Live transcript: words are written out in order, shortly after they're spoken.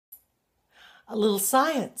A little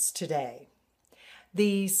science today.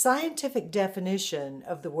 The scientific definition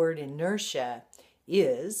of the word inertia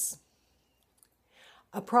is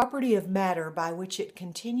a property of matter by which it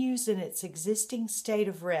continues in its existing state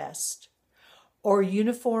of rest or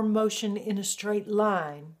uniform motion in a straight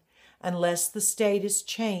line unless the state is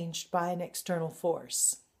changed by an external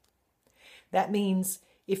force. That means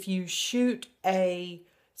if you shoot a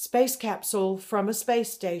space capsule from a space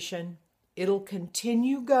station, it'll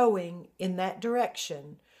continue going in that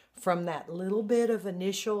direction from that little bit of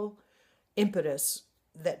initial impetus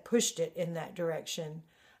that pushed it in that direction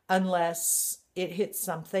unless it hits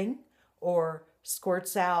something or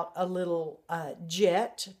squirts out a little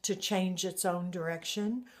jet to change its own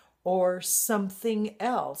direction, or something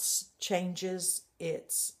else changes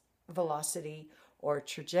its velocity or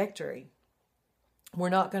trajectory. We're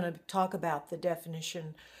not going to talk about the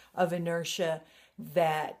definition of inertia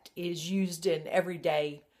that is used in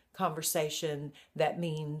everyday conversation that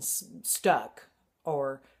means stuck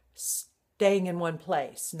or staying in one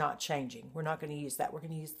place, not changing. We're not going to use that. We're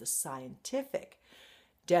going to use the scientific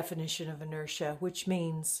definition of inertia, which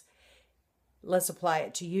means, let's apply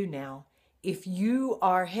it to you now. If you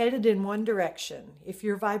are headed in one direction, if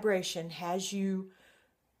your vibration has you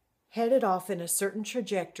headed off in a certain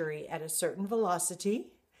trajectory at a certain velocity,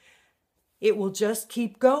 it will just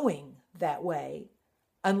keep going that way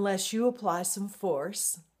unless you apply some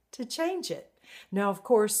force to change it. Now, of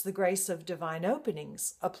course, the grace of divine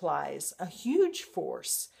openings applies a huge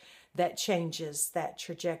force that changes that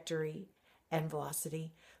trajectory and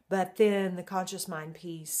velocity. But then the conscious mind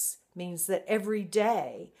piece means that every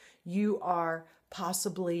day you are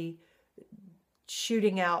possibly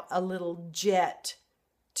shooting out a little jet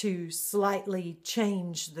to slightly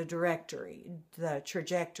change the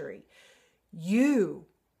trajectory. You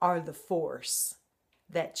are the force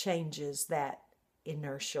that changes that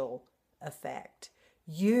inertial effect.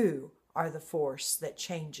 You are the force that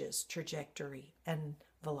changes trajectory and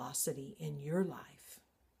velocity in your life.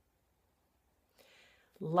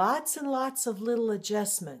 Lots and lots of little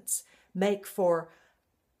adjustments make for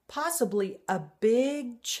possibly a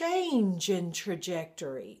big change in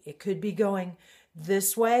trajectory. It could be going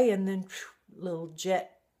this way and then little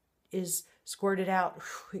jet is squirted out.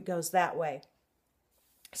 It goes that way.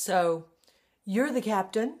 So you're the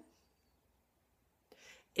captain.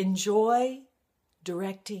 Enjoy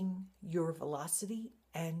directing your velocity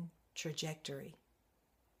and trajectory.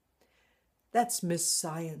 That's Miss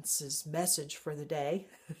Science's message for the day.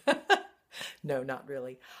 No, not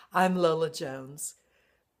really. I'm Lola Jones,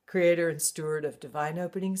 creator and steward of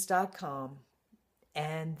DivineOpenings.com.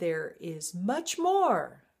 And there is much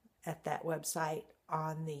more at that website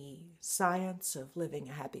on the science of living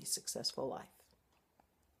a happy, successful life.